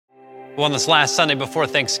Well, on this last Sunday before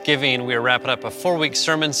Thanksgiving, we are wrapping up a 4-week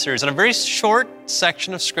sermon series on a very short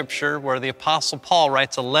section of Scripture where the Apostle Paul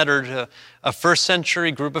writes a letter to a first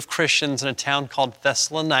century group of Christians in a town called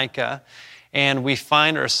Thessalonica. And we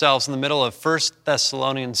find ourselves in the middle of 1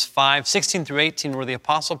 Thessalonians 5, 16 through 18, where the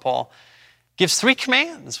Apostle Paul gives 3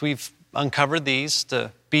 commands. We've uncovered these: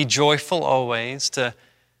 to be joyful always, to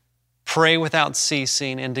pray without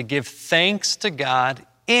ceasing, and to give thanks to God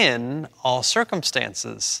in all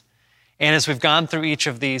circumstances. And as we've gone through each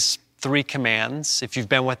of these 3 commands, if you've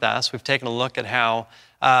been with us, we've taken a look at how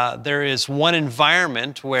there is one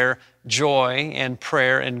environment where joy and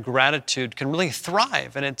prayer and gratitude can really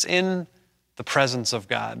thrive, and it's in the presence of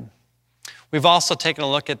God. We've also taken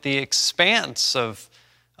a look at the expanse of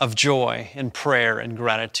joy and prayer and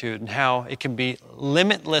gratitude and how it can be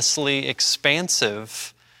limitlessly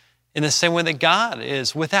expansive in the same way that God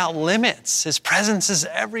is without limits. His presence is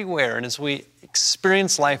everywhere. And as we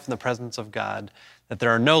experience life in the presence of God, that there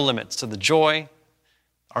are no limits to the joy,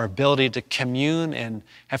 our ability to commune and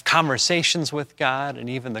have conversations with God, and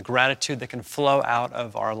even the gratitude that can flow out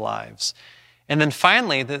of our lives. And then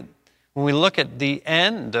finally, that when we look at the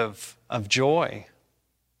end of joy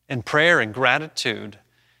and prayer and gratitude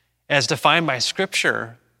as defined by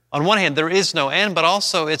Scripture, on one hand, there is no end, but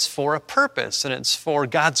also it's for a purpose, and it's for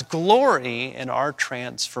God's glory and our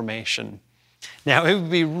transformation. Now, it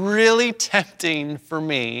would be really tempting for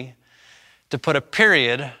me to put a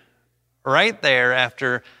period right there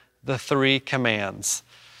after the 3 commands.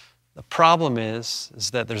 The problem is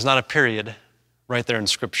that there's not a period right there in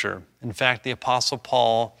Scripture. In fact, the Apostle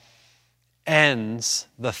Paul ends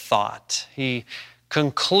the thought. He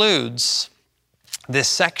concludes this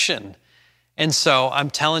section. And so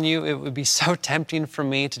I'm telling you, it would be so tempting for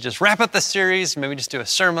me to just wrap up the series, maybe just do a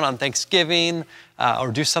sermon on Thanksgiving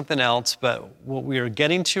or do something else. But what we are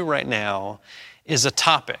getting to right now is a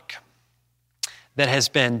topic that has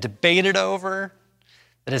been debated over,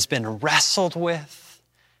 that has been wrestled with,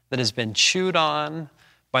 that has been chewed on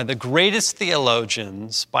by the greatest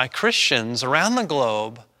theologians, by Christians around the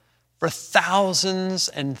globe for thousands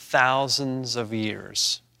and thousands of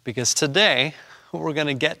years. Because today we're going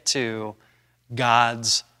to get to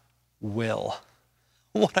God's will.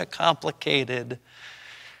 What a complicated,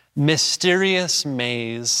 mysterious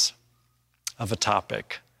maze of a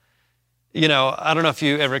topic. You know, I don't know if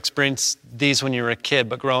you ever experienced these when you were a kid,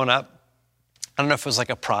 but growing up, I don't know if it was like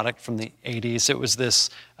a product from the 80s. It was this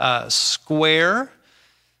square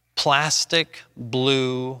plastic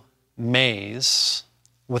blue maze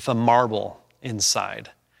with a marble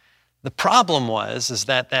inside. The problem was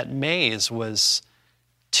that maze was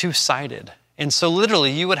two-sided. And so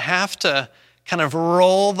literally you would have to kind of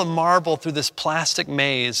roll the marble through this plastic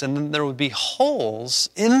maze, and then there would be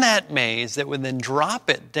holes in that maze that would then drop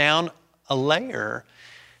it down a layer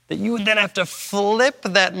that you would then have to flip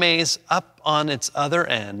that maze up on its other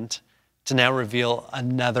end to now reveal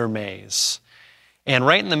another maze. And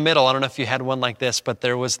right in the middle, I don't know if you had one like this, but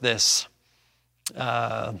there was this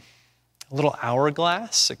little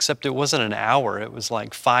hourglass, except it wasn't an hour. It was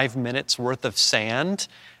like 5 minutes worth of sand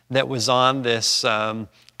that was on this kind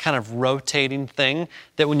of rotating thing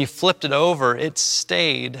that when you flipped it over, it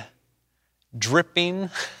stayed dripping,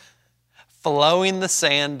 flowing the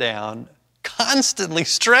sand down, constantly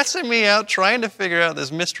stressing me out, trying to figure out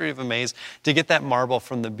this mystery of a maze to get that marble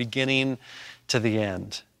from the beginning to the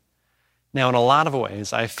end. Now, in a lot of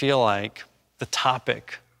ways, I feel like the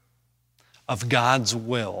topic of God's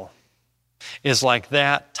will is like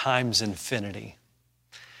that times infinity.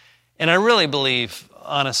 And I really believe,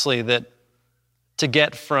 honestly, that to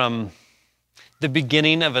get from the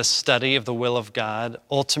beginning of a study of the will of God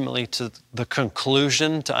ultimately to the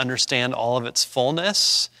conclusion, to understand all of its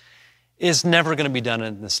fullness, is never going to be done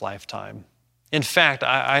in this lifetime. In fact,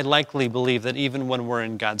 I likely believe that even when we're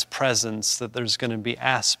in God's presence, that there's going to be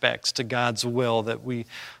aspects to God's will that we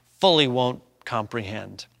fully won't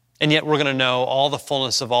comprehend. And yet we're going to know all the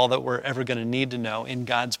fullness of all that we're ever going to need to know in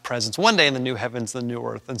God's presence one day in the new heavens, the new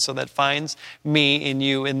earth. And so that finds me and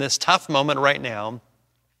you in this tough moment right now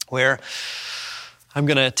where I'm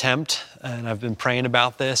going to attempt, and I've been praying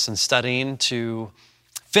about this and studying, to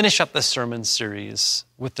finish up the sermon series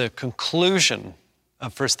with the conclusion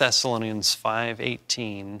of 1 Thessalonians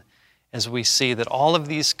 5:18 as we see that all of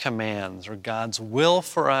these commands are God's will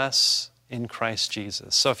for us in Christ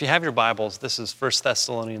Jesus. So if you have your Bibles, this is 1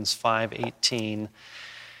 Thessalonians 5:18.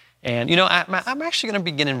 And you know, I'm actually going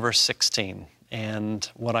to begin in verse 16. And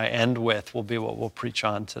what I end with will be what we'll preach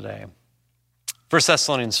on today. 1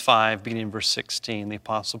 Thessalonians 5, beginning in verse 16, the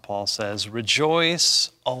Apostle Paul says,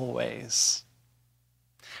 "Rejoice always.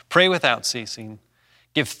 Pray without ceasing.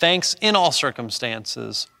 Give thanks in all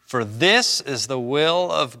circumstances, For this is the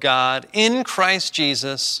will of God in Christ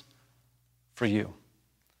Jesus for you.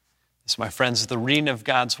 This, my friends, is the reading of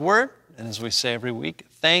God's word. And as we say every week,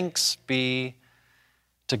 thanks be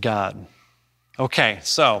to God. Okay,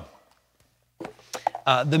 so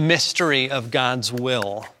the mystery of God's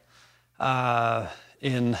will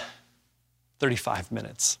in 35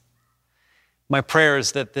 minutes. My prayer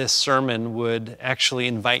is that this sermon would actually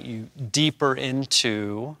invite you deeper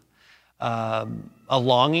into a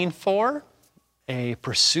longing for, a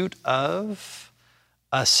pursuit of,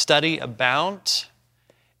 a study about,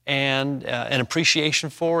 and an appreciation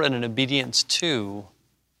for, and an obedience to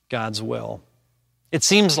God's will. It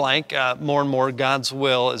seems like more and more God's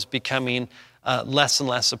will is becoming less and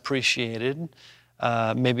less appreciated,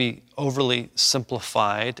 maybe overly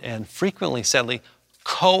simplified, and frequently, sadly,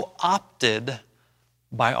 co-opted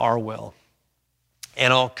by our will.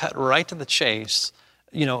 And I'll cut right to the chase.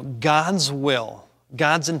 You know, God's will,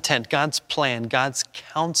 God's intent, God's plan, God's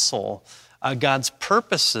counsel, God's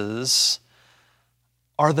purposes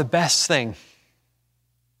are the best thing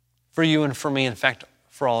for you and for me, in fact,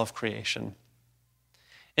 for all of creation.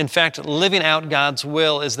 In fact, living out God's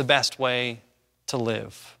will is the best way to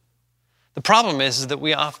live. The problem is that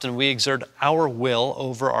we exert our will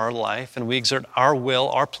over our life, and we exert our will,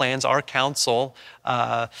 our plans, our counsel,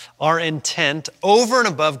 our intent over and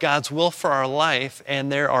above God's will for our life, and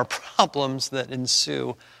there are problems that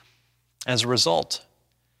ensue as a result.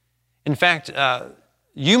 In fact,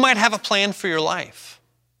 you might have a plan for your life.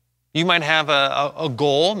 You might have a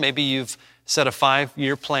goal. Maybe you've set a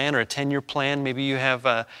 5-year plan or a 10-year plan. Maybe you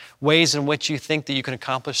have ways in which you think that you can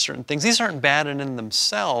accomplish certain things. These aren't bad in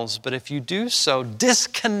themselves, but if you do so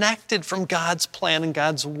disconnected from God's plan and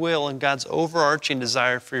God's will and God's overarching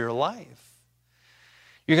desire for your life,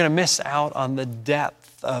 you're going to miss out on the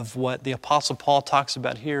depth of what the Apostle Paul talks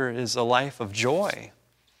about here is a life of joy,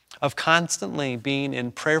 of constantly being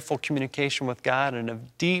in prayerful communication with God and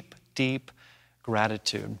of deep, deep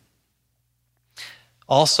gratitude.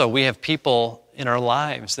 Also, we have people in our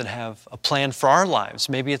lives that have a plan for our lives.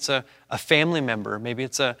 Maybe it's a family member. Maybe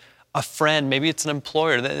it's a friend. Maybe it's an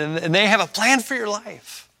employer. And they have a plan for your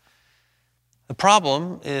life. The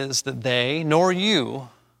problem is that they, nor you,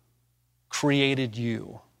 created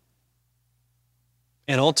you.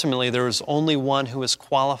 And ultimately, there is only one who is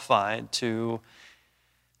qualified to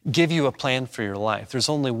give you a plan for your life. There's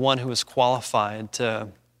only one who is qualified to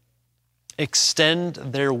extend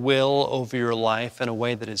their will over your life in a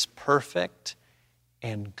way that is perfect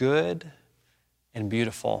and good and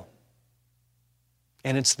beautiful.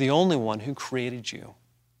 And it's the only one who created you,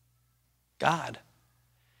 God.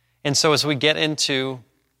 And so as we get into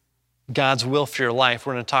God's will for your life,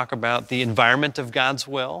 we're going to talk about the environment of God's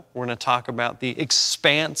will. We're going to talk about the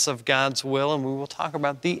expanse of God's will, and we will talk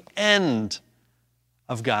about the end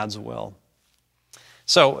of God's will.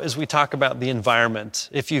 So as we talk about the environment,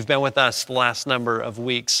 if you've been with us the last number of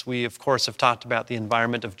weeks, we of course have talked about the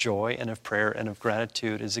environment of joy and of prayer and of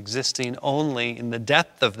gratitude as existing only in the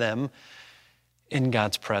depth of them in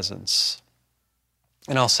God's presence.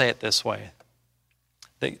 And I'll say it this way.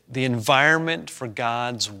 The environment for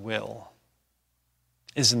God's will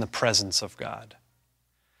is in the presence of God.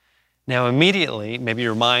 Now immediately, maybe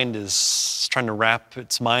your mind is trying to wrap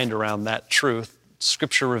its mind around that truth.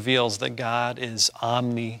 Scripture reveals that God is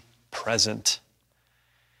omnipresent,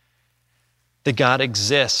 that God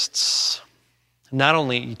exists not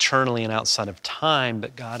only eternally and outside of time,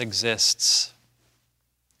 but God exists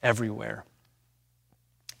everywhere.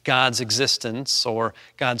 God's existence or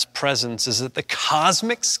God's presence is at the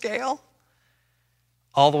cosmic scale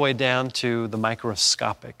all the way down to the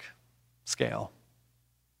microscopic scale.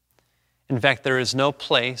 In fact, there is no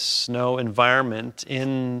place, no environment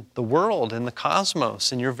in the world, in the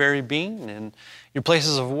cosmos, in your very being, in your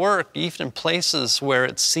places of work, even in places where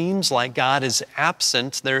it seems like God is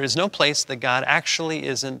absent, there is no place that God actually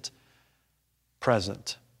isn't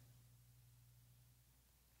present.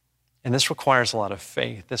 And this requires a lot of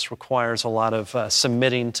faith. This requires a lot of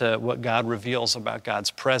submitting to what God reveals about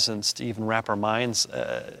God's presence to even wrap our minds,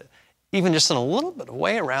 even just in a little bit of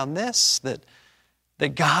way around this,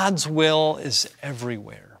 that God's will is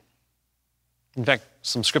everywhere. In fact,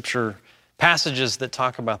 some scripture passages that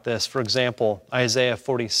talk about this, for example, Isaiah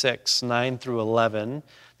 46, 9 through 11,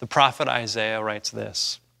 the prophet Isaiah writes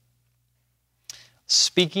this,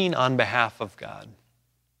 speaking on behalf of God,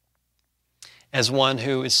 as one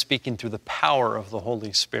who is speaking through the power of the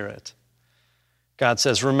Holy Spirit. God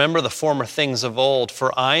says, remember the former things of old,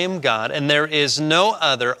 for I am God and there is no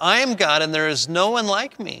other. I am God and there is no one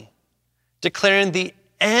like me, declaring the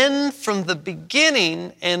end from the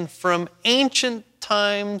beginning and from ancient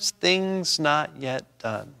times things not yet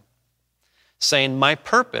done. saying, my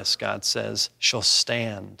purpose, God says, shall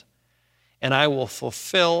stand, and I will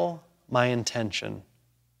fulfill my intention.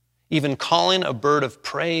 Even calling a bird of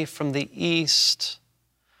prey from the east,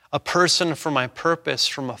 a person for my purpose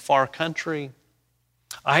from a far country.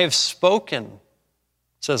 I have spoken,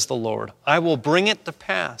 says the Lord. I will bring it to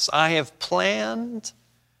pass. I have planned,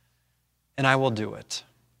 and I will do it.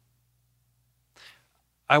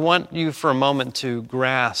 I want you for a moment to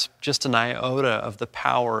grasp just an iota of the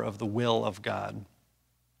power of the will of God.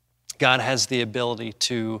 God has the ability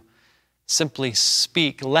to simply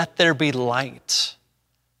speak, let there be light,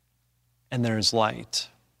 and there is light.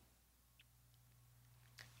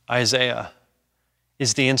 Isaiah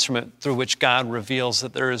is the instrument through which God reveals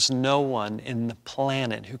that there is no one in the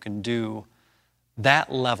planet who can do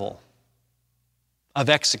that level of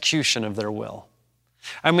execution of their will.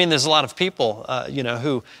 I mean, there's a lot of people,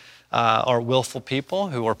 who are willful people,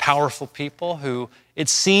 who are powerful people, who it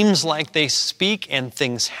seems like they speak and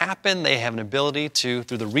things happen. They have an ability to,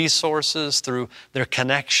 through the resources, through their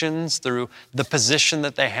connections, through the position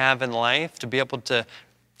that they have in life, to be able to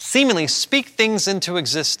seemingly speak things into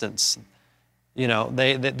existence. You know,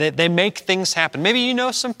 they make things happen. Maybe you know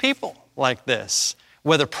some people like this,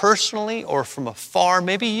 whether personally or from afar.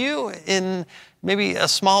 Maybe you, in maybe a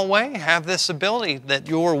small way, have this ability that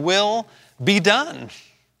your will be done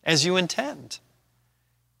as you intend.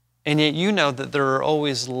 And yet you know that there are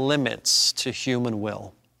always limits to human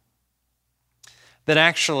will. That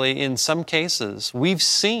actually, in some cases, we've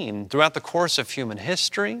seen throughout the course of human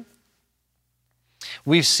history,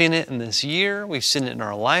 we've seen it in this year, we've seen it in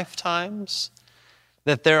our lifetimes,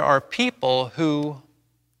 that there are people who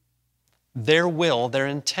their will, their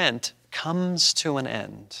intent, comes to an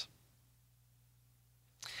end.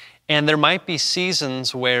 And there might be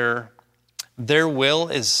seasons where their will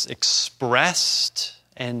is expressed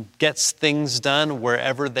and gets things done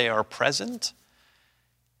wherever they are present.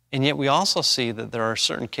 And yet we also see that there are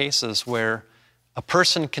certain cases where a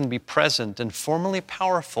person can be present and formally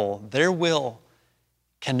powerful. Their will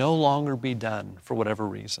can no longer be done for whatever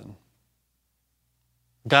reason.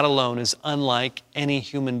 God alone is unlike any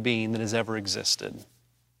human being that has ever existed,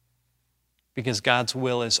 because God's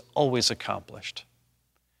will is always accomplished.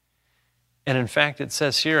 And in fact, it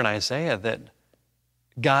says here in Isaiah that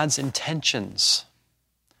God's intentions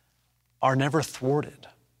are never thwarted.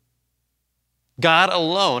 God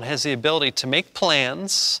alone has the ability to make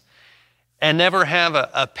plans and never have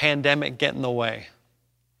a pandemic get in the way,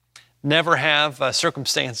 never have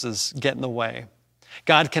circumstances get in the way.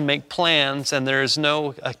 God can make plans, and there is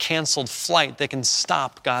no canceled flight that can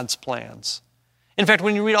stop God's plans. In fact,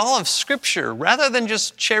 when you read all of Scripture, rather than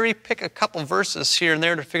just cherry pick a couple verses here and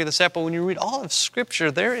there to figure this out, but when you read all of Scripture,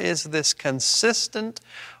 there is this consistent,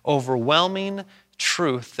 overwhelming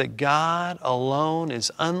truth that God alone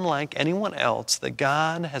is unlike anyone else, that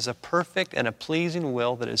God has a perfect and a pleasing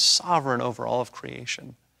will that is sovereign over all of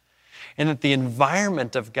creation, and that the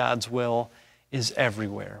environment of God's will is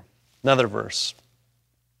everywhere. Another verse.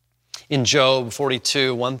 In Job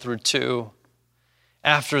 42, 1 through 2,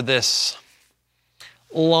 after this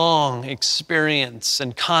long experience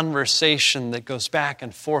and conversation that goes back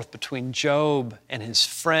and forth between Job and his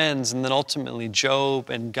friends, and then ultimately Job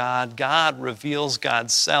and God, God reveals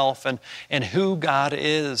God's self and who God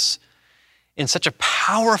is in such a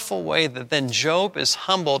powerful way that then Job is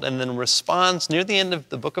humbled and then responds near the end of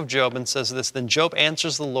the book of Job and says this. Then Job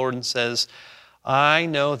answers the Lord and says, I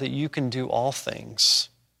know that you can do all things,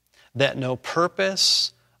 that no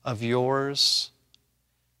purpose of yours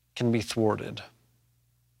can be thwarted.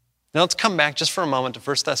 Now let's come back just for a moment to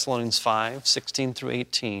 1 Thessalonians 5, 16 through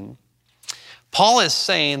 18. Paul is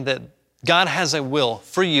saying that God has a will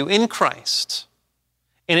for you in Christ,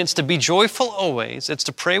 and it's to be joyful always, it's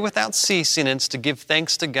to pray without ceasing, and it's to give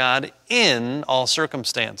thanks to God in all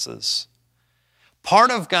circumstances.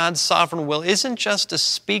 Part of God's sovereign will isn't just to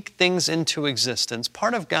speak things into existence.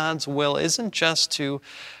 Part of God's will isn't just to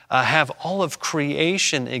have all of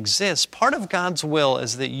creation exist. Part of God's will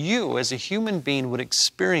is that you, as a human being, would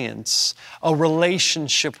experience a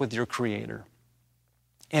relationship with your Creator.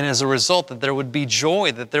 And as a result, that there would be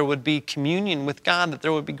joy, that there would be communion with God, that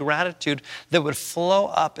there would be gratitude that would flow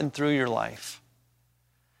up and through your life.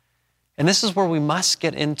 And this is where we must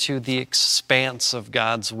get into the expanse of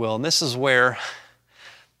God's will. And this is where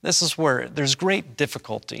there's great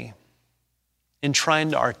difficulty in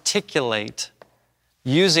trying to articulate,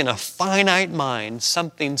 using a finite mind,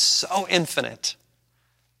 something so infinite.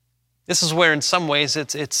 This is where in some ways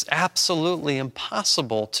it's absolutely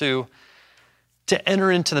impossible to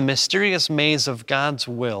enter into the mysterious maze of God's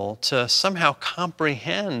will, to somehow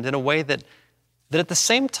comprehend in a way that at the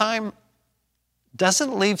same time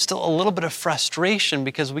doesn't leave still a little bit of frustration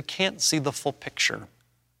because we can't see the full picture.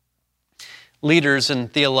 Leaders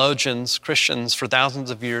and theologians, Christians for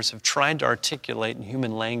thousands of years have tried to articulate in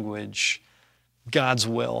human language God's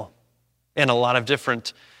will. And a lot of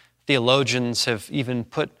different theologians have even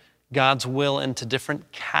put God's will into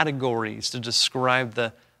different categories to describe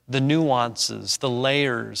the nuances, the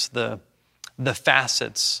layers, the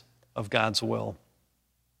facets of God's will.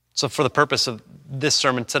 So for the purpose of this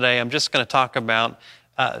sermon today, I'm just going to talk about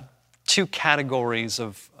two categories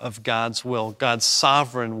of God's will, God's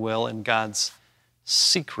sovereign will and God's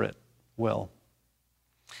secret will.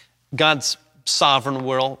 God's sovereign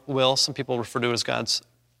will, some people refer to it as God's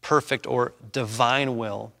perfect or divine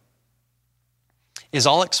will, is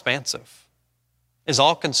all expansive, is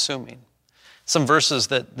all consuming. Some verses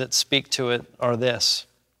that speak to it are this.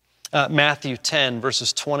 Matthew 10,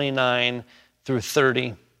 verses 29 through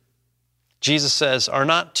 30. Jesus says, "Are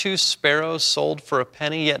not two sparrows sold for a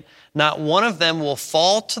penny? Yet not one of them will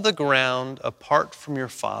fall to the ground apart from your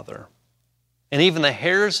Father. And even the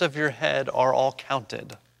hairs of your head are all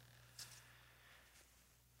counted."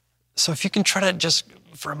 So if you can try to just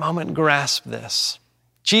for a moment grasp this.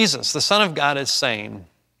 Jesus, the Son of God, is saying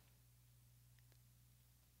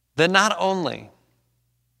that not only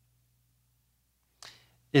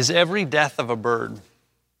is every death of a bird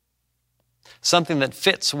something that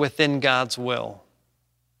fits within God's will,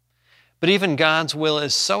 but even God's will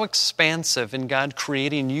is so expansive in God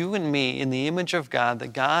creating you and me in the image of God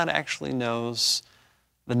that God actually knows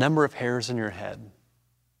the number of hairs in your head.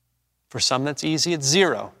 For some, that's easy. It's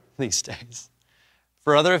 0 these days.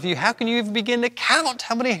 For other of you, how can you even begin to count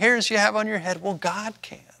how many hairs you have on your head? Well, God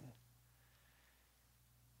can.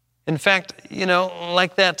 In fact,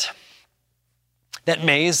 like that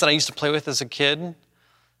maze that I used to play with as a kid,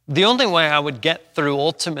 the only way I would get through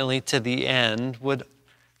ultimately to the end would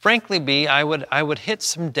frankly be I would hit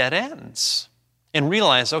some dead ends and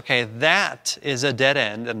realize, okay, that is a dead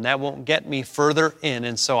end and that won't get me further in,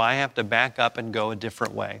 and so I have to back up and go a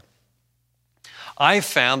different way. I've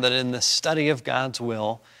found that in the study of God's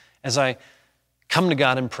will, as I come to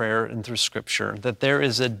God in prayer and through Scripture, that there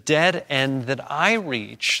is a dead end that I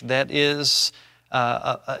reach that is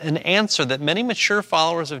an answer that many mature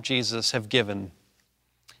followers of Jesus have given.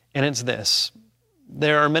 And it's this.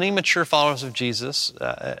 There are many mature followers of Jesus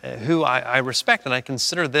who I respect, and I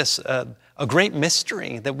consider this a great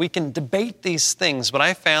mystery that we can debate these things. But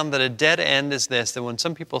I found that a dead end is this, that when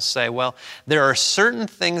some people say, well, there are certain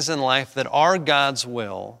things in life that are God's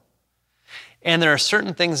will, and there are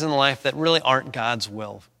certain things in life that really aren't God's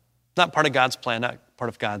will, not part of God's plan, not part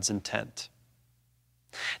of God's intent.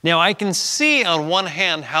 Now, I can see on one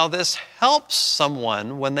hand how this helps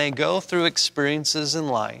someone when they go through experiences in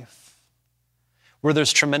life where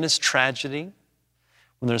there's tremendous tragedy,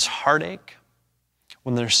 when there's heartache,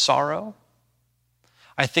 when there's sorrow.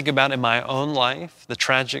 I think about in my own life the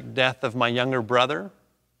tragic death of my younger brother.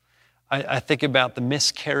 I think about the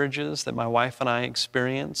miscarriages that my wife and I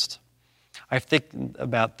experienced. I think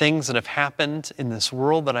about things that have happened in this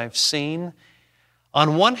world that I've seen.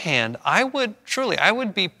 On one hand, I would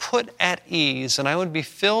be put at ease and I would be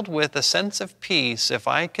filled with a sense of peace if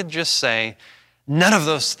I could just say, none of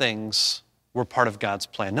those things were part of God's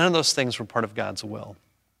plan. None of those things were part of God's will.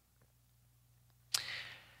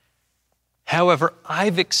 However,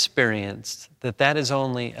 I've experienced that is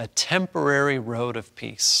only a temporary road of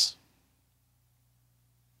peace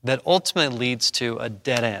that ultimately leads to a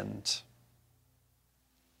dead end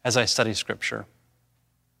as I study Scripture.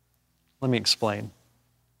 Let me explain.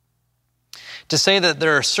 To say that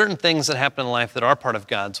there are certain things that happen in life that are part of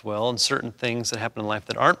God's will and certain things that happen in life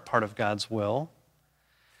that aren't part of God's will,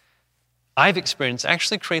 I've experienced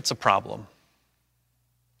actually creates a problem.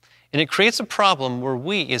 And it creates a problem where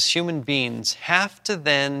we as human beings have to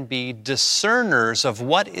then be discerners of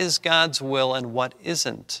what is God's will and what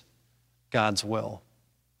isn't God's will.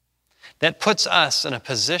 That puts us in a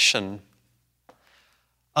position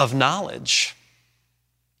of knowledge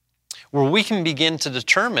where we can begin to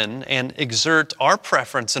determine and exert our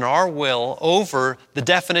preference and our will over the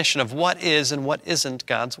definition of what is and what isn't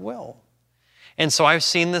God's will. And so I've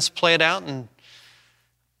seen this played out in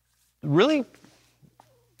really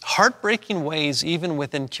heartbreaking ways, even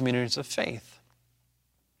within communities of faith.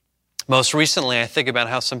 Most recently, I think about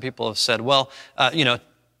how some people have said, well,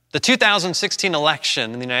 the 2016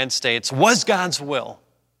 election in the United States was God's will,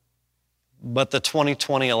 but the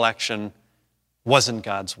 2020 election wasn't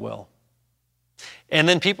God's will. And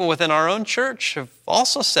then people within our own church have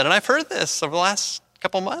also said, and I've heard this over the last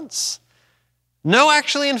couple months, no,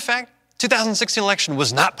 actually, in fact, 2016 election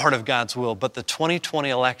was not part of God's will, but the 2020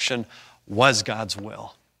 election was God's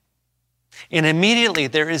will. And immediately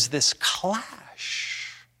there is this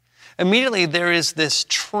clash. Immediately there is this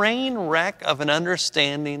train wreck of an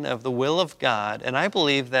understanding of the will of God. And I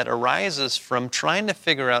believe that arises from trying to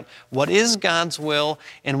figure out what is God's will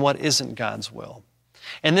and what isn't God's will.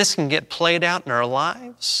 And this can get played out in our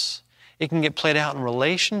lives. It can get played out in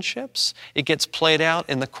relationships. It gets played out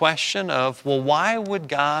in the question of, well, why would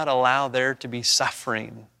God allow there to be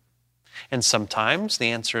suffering? And sometimes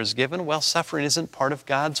the answer is given, well, suffering isn't part of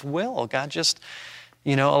God's will. God just,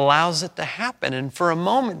 allows it to happen. And for a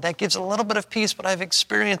moment, that gives a little bit of peace, but I've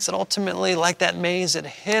experienced that ultimately, like that maze, it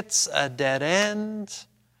hits a dead end,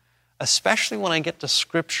 especially when I get to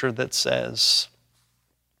Scripture that says,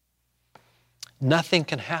 nothing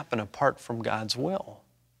can happen apart from God's will.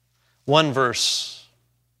 One verse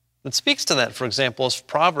that speaks to that, for example, is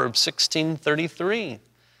Proverbs 16:33.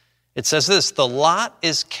 It says this, the lot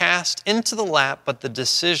is cast into the lap, but the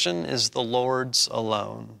decision is the Lord's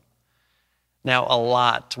alone. Now, a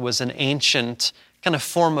lot was an ancient kind of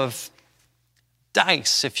form of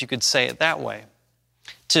dice, if you could say it that way.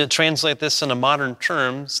 To translate this into modern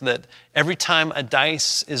terms, that every time a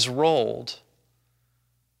dice is rolled,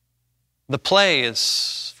 the play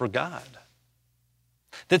is for God.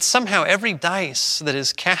 That somehow every dice that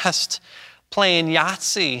is cast playing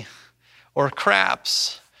Yahtzee or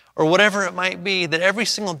craps or whatever it might be, that every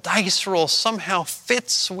single dice roll somehow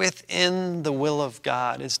fits within the will of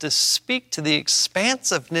God, is to speak to the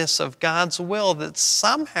expansiveness of God's will that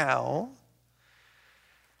somehow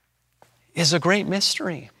is a great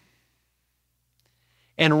mystery.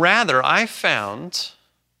 And I found,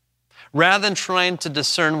 rather than trying to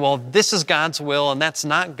discern, well, this is God's will and that's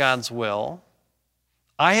not God's will,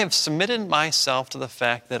 I have submitted myself to the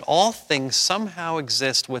fact that all things somehow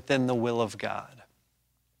exist within the will of God.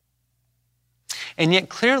 And yet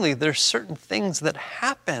clearly there's certain things that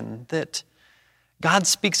happen that God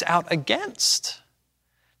speaks out against,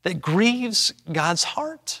 that grieves God's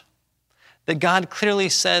heart, that God clearly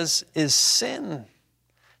says is sin,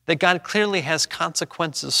 that God clearly has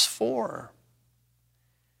consequences for.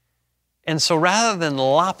 And so rather than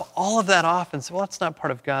lop all of that off and say, well, it's not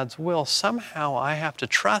part of God's will, somehow I have to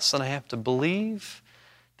trust and I have to believe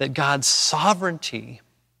that God's sovereignty,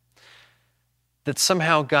 that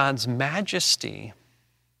somehow God's majesty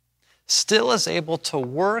still is able to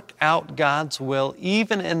work out God's will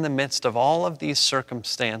even in the midst of all of these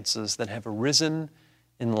circumstances that have arisen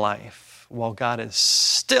in life, while God is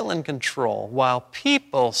still in control, while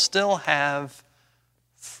people still have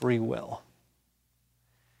free will.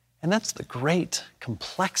 And that's the great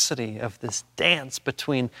complexity of this dance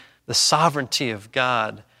between the sovereignty of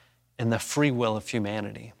God and the free will of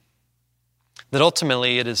humanity. That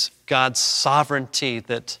ultimately it is God's sovereignty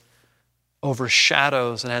that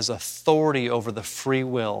overshadows and has authority over the free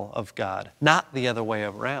will of God, not the other way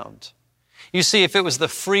around. You see, if it was the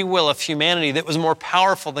free will of humanity that was more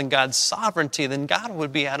powerful than God's sovereignty, then God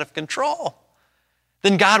would be out of control.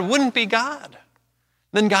 Then God wouldn't be God.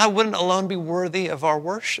 Then God wouldn't alone be worthy of our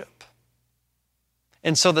worship.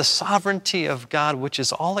 And so the sovereignty of God, which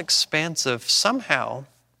is all expansive, somehow,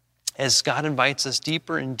 as God invites us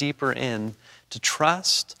deeper and deeper in, to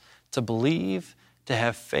trust, to believe, to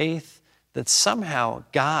have faith, that somehow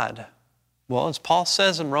God, well, as Paul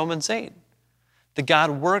says in Romans 8, that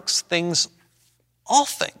God works things, all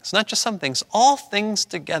things, not just some things, all things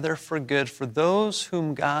together for good for those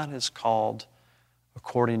whom God has called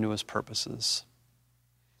according to his purposes.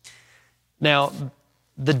 Now,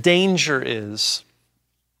 the danger is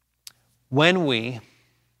when we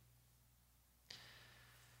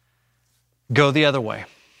go the other way.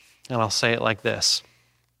 And I'll say it like this.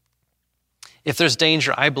 If there's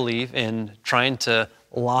danger, I believe, in trying to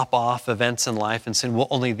lop off events in life and saying, well,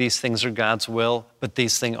 only these things are God's will, but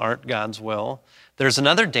these things aren't God's will. There's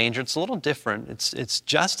another danger. It's a little different. It's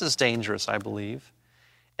just as dangerous, I believe.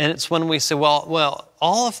 And it's when we say, well,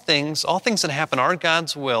 all things that happen are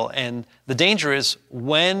God's will. And the danger is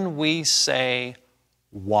when we say,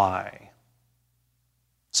 why?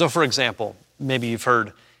 So, for example, maybe you've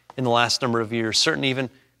heard in the last number of years, certain even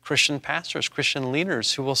Christian pastors, Christian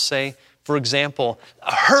leaders who will say, for example,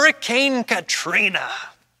 Hurricane Katrina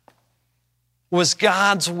was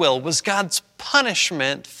God's will, was God's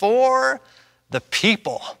punishment for the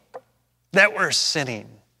people that were sinning.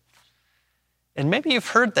 And maybe you've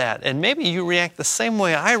heard that, and maybe you react the same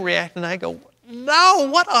way I react, and I go, no,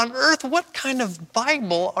 what on earth, what kind of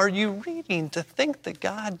Bible are you reading to think that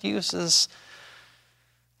God uses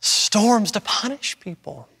storms to punish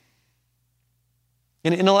people?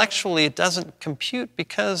 And intellectually, it doesn't compute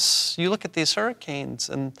because you look at these hurricanes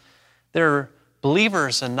and there are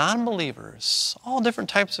believers and non-believers, all different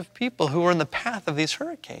types of people who are in the path of these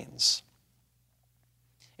hurricanes.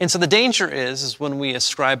 And so the danger is when we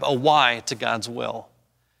ascribe a why to God's will.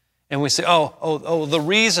 And we say, the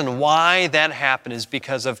reason why that happened is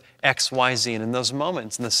because of X, Y, Z. And in those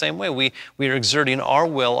moments, in the same way, we are exerting our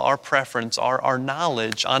will, our preference, our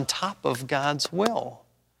knowledge on top of God's will.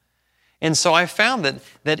 And so I found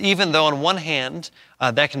that even though on one hand,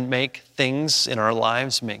 that can make things in our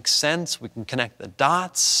lives make sense, we can connect the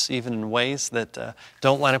dots, even in ways that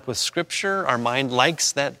don't line up with Scripture. Our mind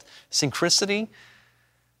likes that synchronicity.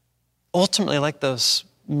 Ultimately, like those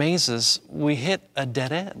mazes, we hit a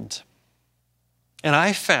dead end. And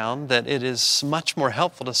I found that it is much more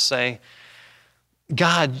helpful to say,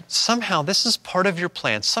 God, somehow this is part of your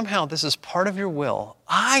plan. Somehow this is part of your will.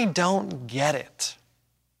 I don't get it.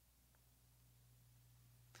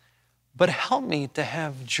 But help me to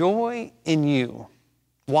have joy in you.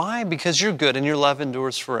 Why? Because you're good and your love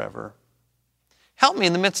endures forever. Help me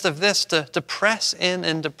in the midst of this to press in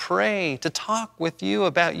and to pray, to talk with you,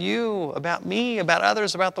 about me, about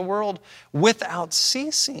others, about the world, without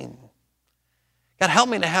ceasing. God, help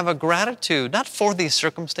me to have a gratitude, not for these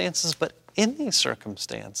circumstances, but in these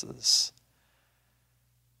circumstances.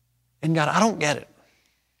 And God, I don't get it.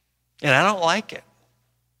 And I don't like it.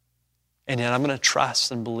 And yet I'm going to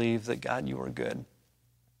trust and believe that, God, you are good,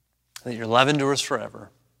 that your love endures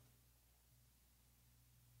forever.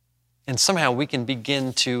 And somehow we can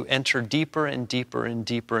begin to enter deeper and deeper and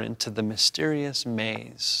deeper into the mysterious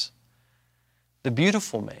maze, the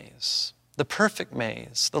beautiful maze, the perfect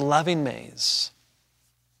maze, the loving maze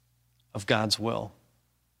of God's will.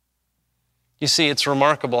 You see, it's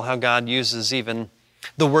remarkable how God uses even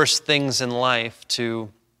the worst things in life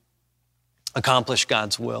to accomplish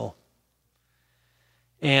God's will.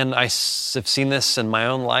 And I have seen this in my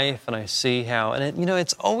own life, and I see how, and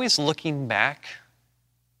it's always looking back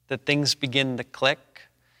that things begin to click.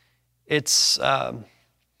 This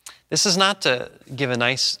is not to give a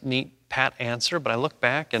nice, neat, pat answer, but I look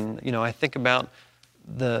back and, I think about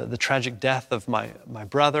the tragic death of my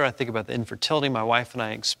brother. I think about the infertility my wife and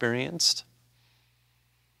I experienced.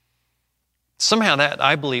 Somehow that,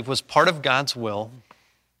 I believe, was part of God's will.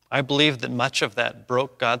 I believe that much of that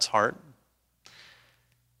broke God's heart.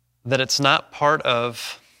 That it's not part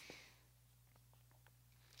of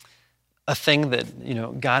a thing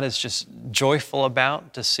that, God is just joyful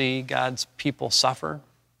about, to see God's people suffer.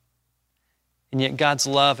 And yet God's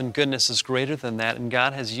love and goodness is greater than that, and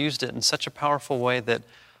God has used it in such a powerful way that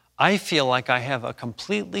I feel like I have a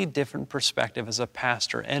completely different perspective as a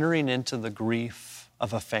pastor entering into the grief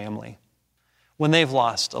of a family when they've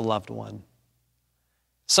lost a loved one.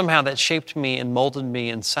 Somehow that shaped me and molded me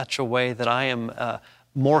in such a way that I am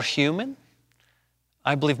more human,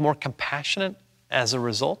 I believe more compassionate as a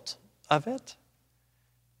result of it.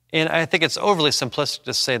 And I think it's overly simplistic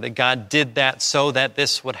to say that God did that so that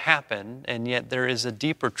this would happen, and yet there is a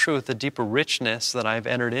deeper truth, a deeper richness that I've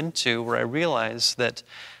entered into where I realize that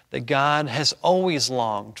God has always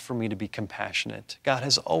longed for me to be compassionate. God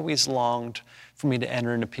has always longed for me to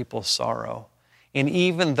enter into people's sorrow. And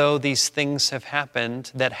even though these things have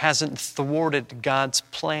happened, that hasn't thwarted God's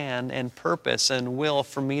plan and purpose and will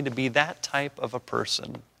for me to be that type of a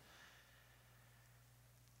person.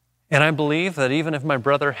 And I believe that even if my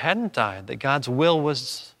brother hadn't died, that God's will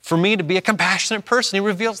was for me to be a compassionate person. He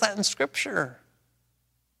reveals that in Scripture.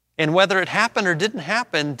 And whether it happened or didn't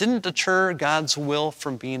happen, didn't deter God's will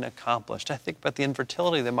from being accomplished. I think about the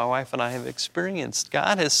infertility that my wife and I have experienced.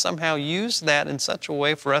 God has somehow used that in such a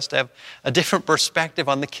way for us to have a different perspective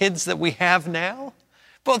on the kids that we have now.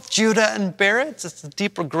 Both Judah and Barrett, it's a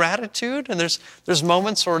deeper gratitude. And there's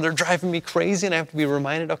moments where they're driving me crazy and I have to be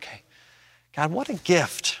reminded, okay, God, what a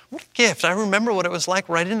gift. What a gift. I remember what it was like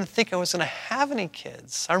where I didn't think I was going to have any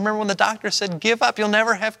kids. I remember when the doctor said, give up, you'll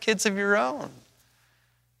never have kids of your own.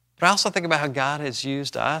 But I also think about how God has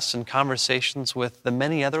used us in conversations with the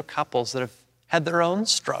many other couples that have had their own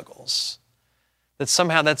struggles. That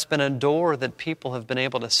somehow that's been a door that people have been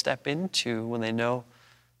able to step into when they know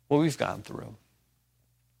what we've gone through.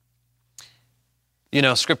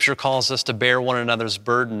 Scripture calls us to bear one another's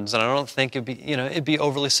burdens, and I don't think it'd be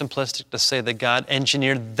overly simplistic to say that God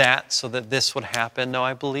engineered that so that this would happen. No,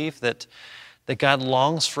 I believe that God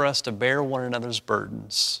longs for us to bear one another's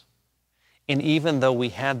burdens. And even though we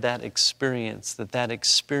had that experience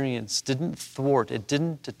didn't thwart, it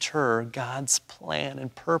didn't deter God's plan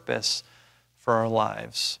and purpose for our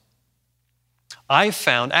lives. I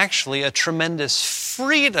found actually a tremendous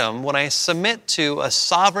freedom when I submit to a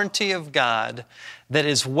sovereignty of God that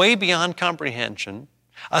is way beyond comprehension,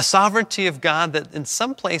 a sovereignty of God that in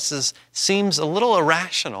some places seems a little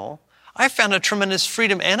irrational. I found a tremendous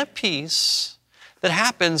freedom and a peace that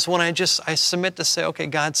happens when I submit to say, okay,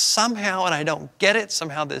 God, somehow, and I don't get it,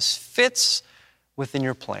 somehow this fits within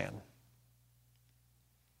your plan.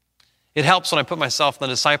 It helps when I put myself in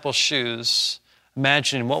the disciples' shoes,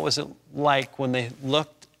 imagining what was it like when they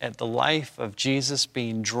looked at the life of Jesus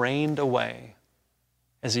being drained away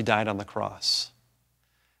as he died on the cross.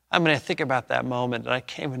 I mean, I think about that moment, and I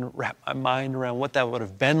can't even wrap my mind around what that would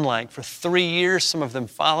have been like. For 3 years, some of them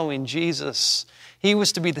following Jesus. He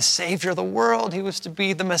was to be the Savior of the world. He was to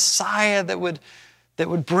be the Messiah that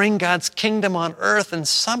would bring God's kingdom on earth, and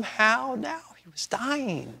somehow now he was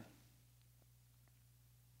dying.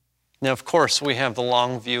 Now, of course, we have the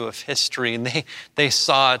long view of history, and they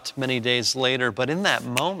saw it many days later, but in that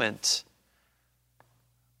moment,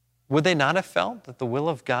 would they not have felt that the will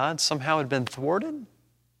of God somehow had been thwarted?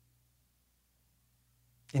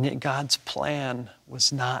 And yet God's plan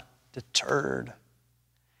was not deterred.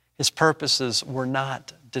 His purposes were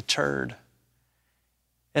not deterred.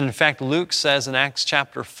 And in fact, Luke says in Acts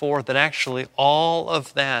chapter 4 that actually all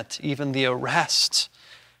of that, even the arrest,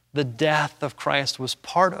 the death of Christ, was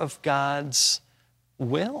part of God's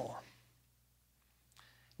will.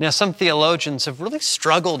 Now, some theologians have really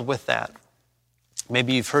struggled with that.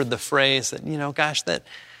 Maybe you've heard the phrase that, that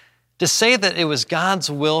to say that it was God's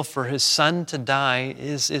will for his son to die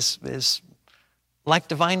is like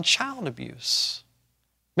divine child abuse.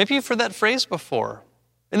 Maybe you've heard that phrase before.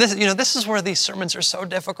 And this is where these sermons are so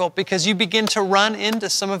difficult, because you begin to run into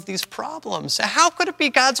some of these problems. How could it be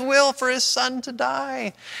God's will for his son to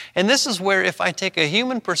die? And this is where, if I take a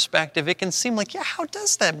human perspective, it can seem like, how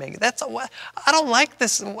does that make it? I don't like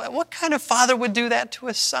this. What kind of father would do that to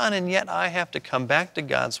his son? And yet I have to come back to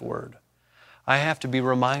God's word. I have to be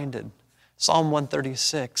reminded. Psalm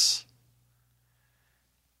 136.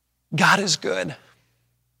 God is good.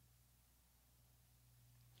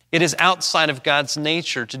 It is outside of God's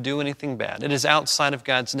nature to do anything bad. It is outside of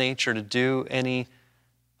God's nature to do any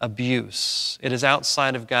abuse. It is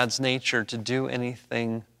outside of God's nature to do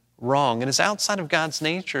anything wrong. It is outside of God's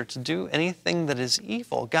nature to do anything that is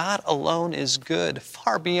evil. God alone is good,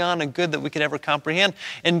 far beyond a good that we could ever comprehend.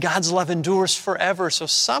 And God's love endures forever. So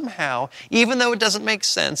somehow, even though it doesn't make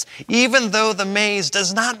sense, even though the maze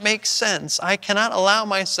does not make sense, I cannot allow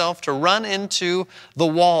myself to run into the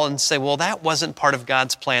wall and say, well, that wasn't part of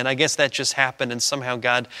God's plan. I guess that just happened, and somehow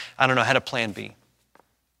God, had a plan B.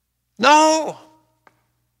 No!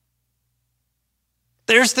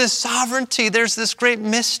 There's this sovereignty, there's this great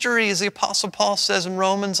mystery, as the Apostle Paul says in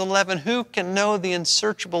Romans 11, who can know the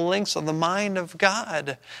unsearchable lengths of the mind of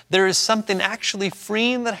God? There is something actually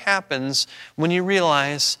freeing that happens when you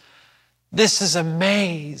realize this is a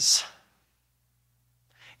maze,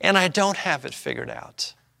 and I don't have it figured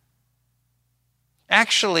out.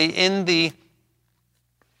 Actually, in the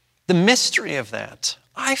mystery of that,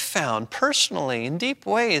 I found personally, in deep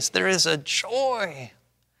ways, there is a joy.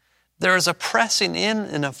 There is a pressing in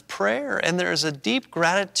and of prayer, and there is a deep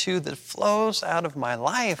gratitude that flows out of my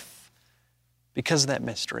life because of that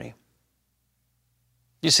mystery.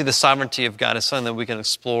 You see, the sovereignty of God is something that we can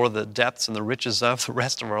explore the depths and the riches of the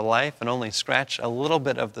rest of our life and only scratch a little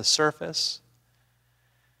bit of the surface.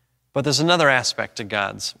 But there's another aspect to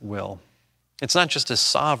God's will. It's not just his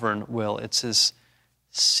sovereign will, it's his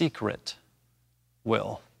secret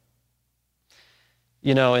will.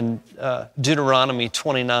 In Deuteronomy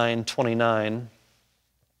 29:29,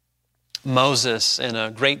 Moses, in a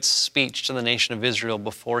great speech to the nation of Israel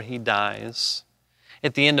before he dies,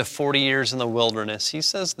 at the end of 40 years in the wilderness, he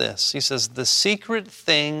says this. He says, the secret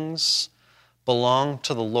things belong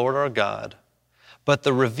to the Lord our God, but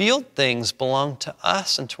the revealed things belong to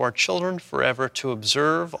us and to our children forever, to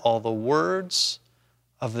observe all the words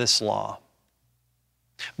of this law.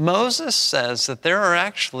 Moses says that there are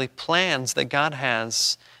actually plans that God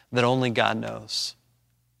has that only God knows.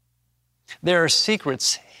 There are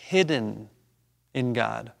secrets hidden in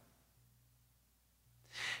God.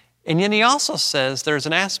 And yet he also says there's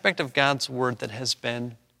an aspect of God's word that has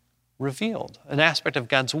been revealed, an aspect of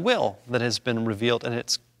God's will that has been revealed, and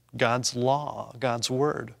it's God's law, God's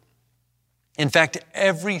word. In fact,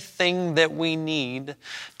 everything that we need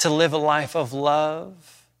to live a life of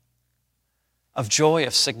love, of joy,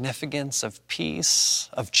 of significance, of peace,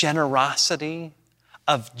 of generosity,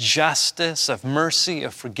 of justice, of mercy,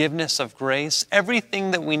 of forgiveness, of grace,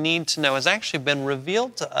 everything that we need to know has actually been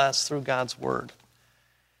revealed to us through God's word.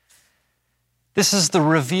 This is the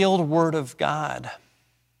revealed word of God.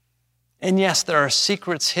 And yes, there are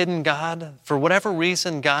secrets hidden, God. For whatever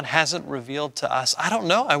reason, God hasn't revealed to us. I don't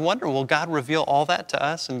know. I wonder, will God reveal all that to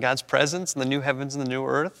us in God's presence in the new heavens and the new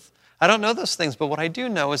earth? I don't know those things, but what I do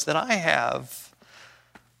know is that I have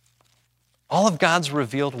all of God's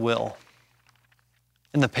revealed will.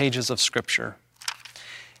 in the pages of Scripture.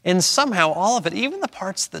 And somehow all of it, even the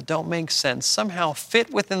parts that don't make sense, somehow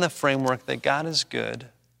fit within the framework that God is good,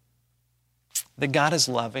 that God is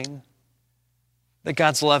loving, that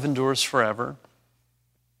God's love endures forever,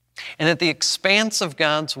 and that the expanse of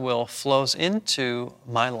God's will flows into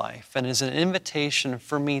my life and is an invitation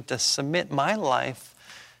for me to submit my life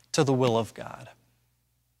to the will of God.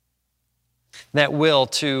 That will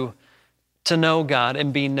to know God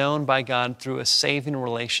and be known by God through a saving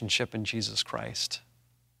relationship in Jesus Christ.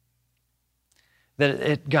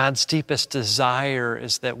 That God's deepest desire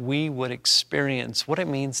is that we would experience what it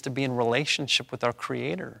means to be in relationship with our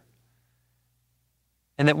Creator.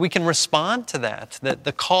 And that we can respond to that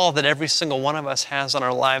the call that every single one of us has on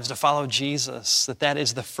our lives to follow Jesus, that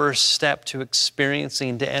is the first step to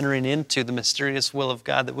experiencing, to entering into the mysterious will of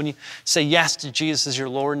God. That when you say yes to Jesus as your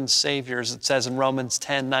Lord and Savior, as it says in Romans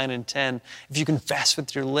 10, 9 and 10, if you confess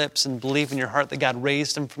with your lips and believe in your heart that God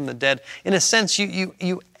raised him from the dead, in a sense,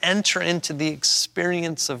 you enter into the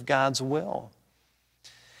experience of God's will.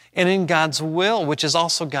 And in God's will, which is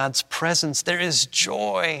also God's presence, there is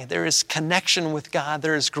joy, there is connection with God,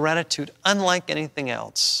 there is gratitude, unlike anything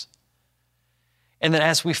else. And that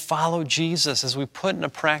as we follow Jesus, as we put into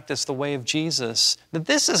practice the way of Jesus, that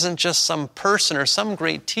this isn't just some person or some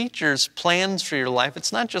great teacher's plans for your life.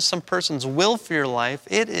 It's not just some person's will for your life.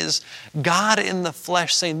 It is God in the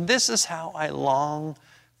flesh saying, this is how I long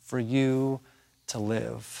for you to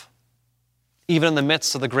live. Even in the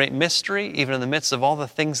midst of the great mystery, even in the midst of all the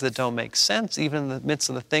things that don't make sense, even in the midst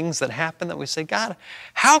of the things that happen that we say, God,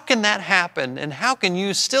 how can that happen? And how can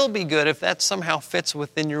you still be good if that somehow fits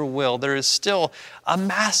within your will? There is still a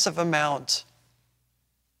massive amount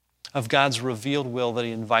of God's revealed will that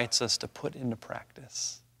he invites us to put into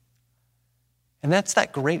practice. And that's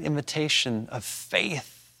that great invitation of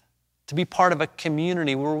faith, to be part of a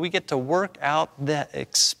community where we get to work out the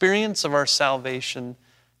experience of our salvation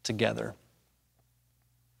together.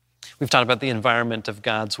 We've talked about the environment of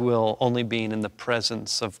God's will only being in the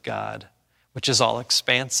presence of God, which is all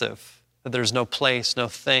expansive. That there's no place, no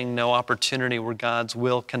thing, no opportunity where God's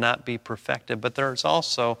will cannot be perfected. But there's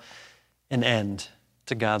also an end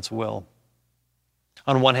to God's will.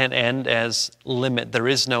 On one hand, end as limit. There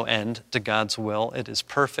is no end to God's will. It is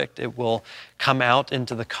perfect. It will come out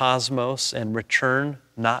into the cosmos and return,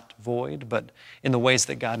 not void, but in the ways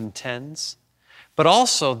that God intends. But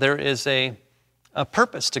also there is a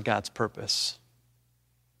purpose to God's purpose.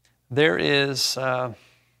 There is an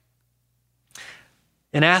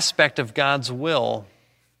aspect of God's will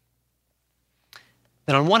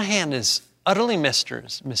that on one hand is utterly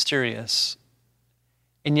mysterious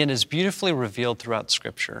and yet is beautifully revealed throughout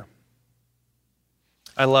Scripture.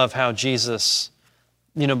 I love how Jesus,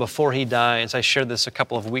 before he dies, I shared this a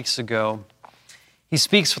couple of weeks ago, he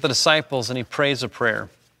speaks with the disciples and he prays a prayer.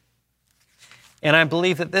 And I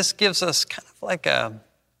believe that this gives us kind of like a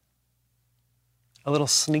little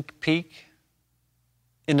sneak peek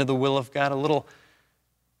into the will of God,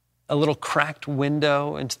 a little cracked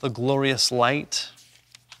window into the glorious light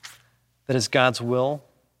that is God's will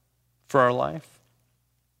for our life.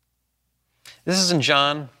 This is in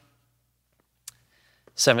John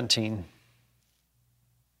 17.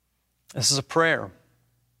 This is a prayer.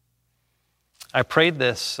 I prayed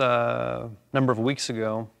this a number of weeks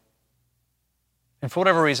ago. And for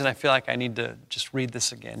whatever reason, I feel like I need to just read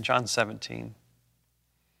this again. John 17.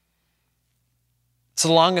 It's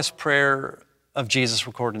the longest prayer of Jesus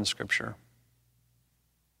recorded in Scripture.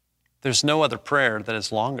 There's no other prayer that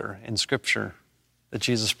is longer in Scripture that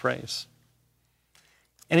Jesus prays.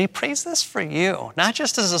 And he prays this for you, not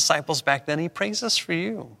just his disciples back then, he prays this for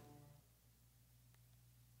you.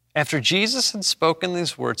 After Jesus had spoken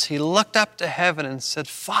these words, he looked up to heaven and said,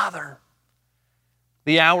 Father,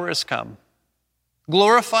 the hour has come.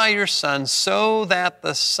 Glorify your Son so that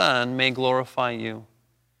the Son may glorify you,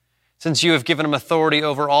 since you have given him authority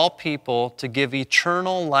over all people to give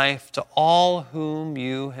eternal life to all whom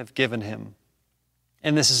you have given him.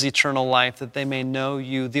 And this is eternal life, that they may know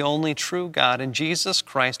you, the only true God, and Jesus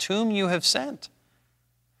Christ, whom you have sent.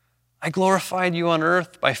 I glorified you on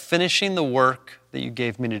earth by finishing the work that you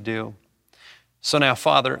gave me to do. So now,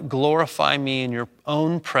 Father, glorify me in your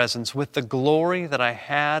own presence with the glory that I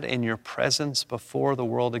had in your presence before the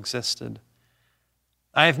world existed.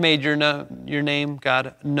 I have made your name,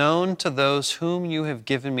 God, known to those whom you have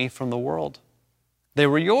given me from the world. They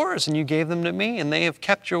were yours, and you gave them to me, and they have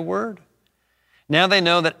kept your word. Now they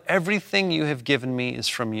know that everything you have given me is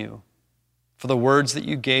from you. For the words that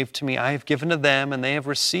you gave to me, I have given to them, and they have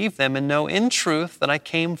received them, and know in truth that I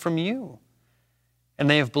came from you. And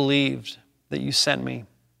they have believed that you sent me.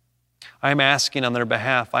 I'm asking on their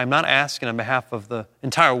behalf. I'm not asking on behalf of the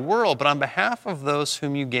entire world, but on behalf of those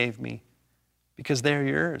whom you gave me, because they are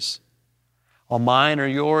yours. All mine are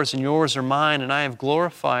yours, and yours are mine, and I have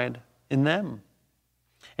glorified in them.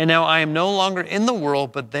 And now I am no longer in the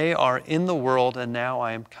world, but they are in the world, and now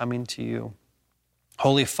I am coming to you.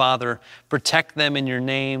 Holy Father, protect them in your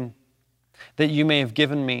name that you may have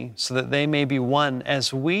given me, so that they may be one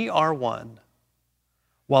as we are one.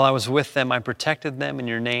 While I was with them, I protected them in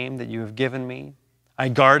your name that you have given me. I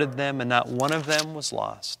guarded them, and not one of them was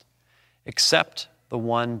lost, except the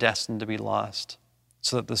one destined to be lost,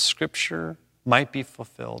 so that the scripture might be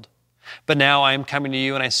fulfilled. But now I am coming to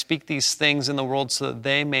you, and I speak these things in the world so that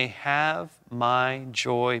they may have my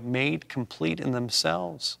joy made complete in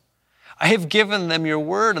themselves. I have given them your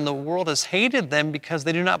word, and the world has hated them because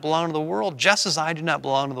they do not belong to the world, just as I do not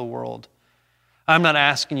belong to the world. I'm not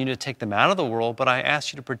asking you to take them out of the world, but I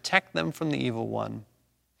ask you to protect them from the evil one.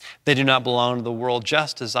 They do not belong to the world,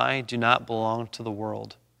 just as I do not belong to the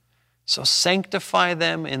world. So sanctify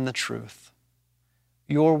them in the truth.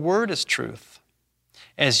 Your word is truth.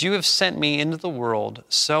 As you have sent me into the world,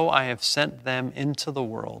 so I have sent them into the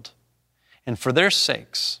world. And for their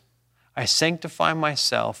sakes, I sanctify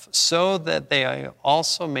myself, so that they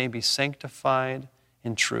also may be sanctified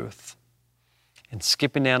in truth. And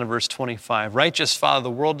skipping down to verse 25, righteous Father,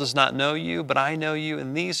 the world does not know you, but I know you,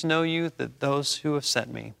 and these know you, that those who have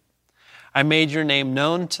sent me. I made your name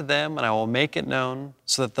known to them, and I will make it known,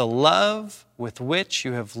 so that the love with which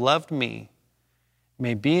you have loved me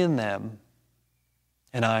may be in them,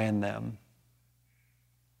 and I in them.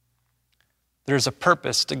 There's a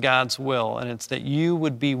purpose to God's will, and it's that you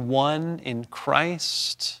would be one in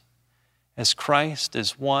Christ, as Christ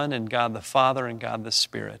is one in God the Father and God the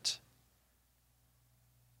Spirit.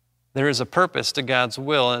 There is a purpose to God's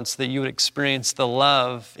will, and it's that you would experience the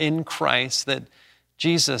love in Christ that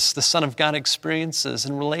Jesus, the Son of God, experiences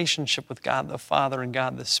in relationship with God the Father and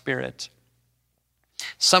God the Spirit.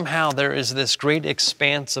 Somehow there is this great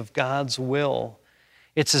expanse of God's will.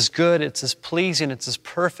 It's as good, it's as pleasing, it's as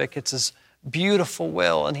perfect, it's as beautiful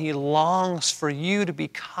will, and he longs for you to be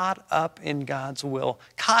caught up in God's will,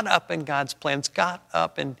 caught up in God's plans, caught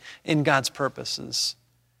up in God's purposes,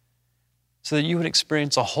 so that you would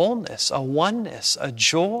experience a wholeness, a oneness, a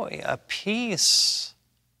joy, a peace,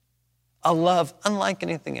 a love unlike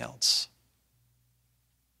anything else.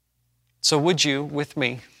 So would you, with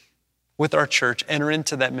me, with our church, enter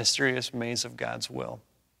into that mysterious maze of God's will?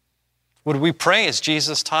 Would we pray as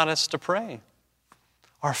Jesus taught us to pray?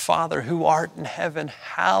 Our Father who art in heaven,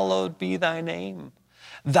 hallowed be thy name.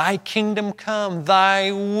 Thy kingdom come,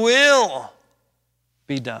 thy will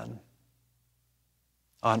be done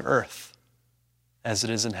on earth as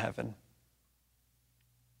it is in heaven.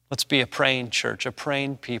 Let's be a praying church, a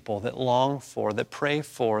praying people that long for, that pray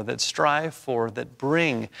for, that strive for, that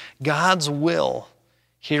bring God's will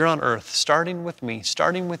here on earth, starting with me,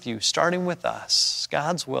 starting with you, starting with us.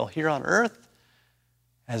 God's will here on earth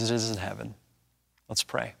as it is in heaven. Let's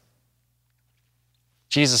pray.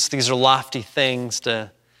 Jesus, these are lofty things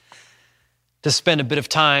to spend a bit of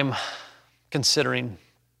time considering.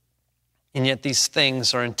 And yet these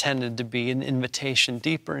things are intended to be an invitation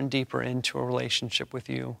deeper and deeper into a relationship with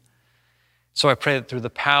you. So I pray that through the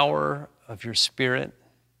power of your Spirit,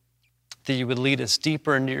 that you would lead us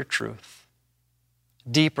deeper into your truth,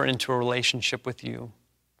 deeper into a relationship with you,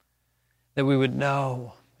 that we would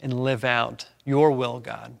know and live out your will,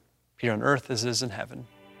 God, here on earth as it is in heaven.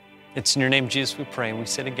 It's in your name, Jesus, we pray, and we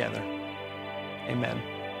say together,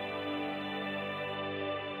 amen.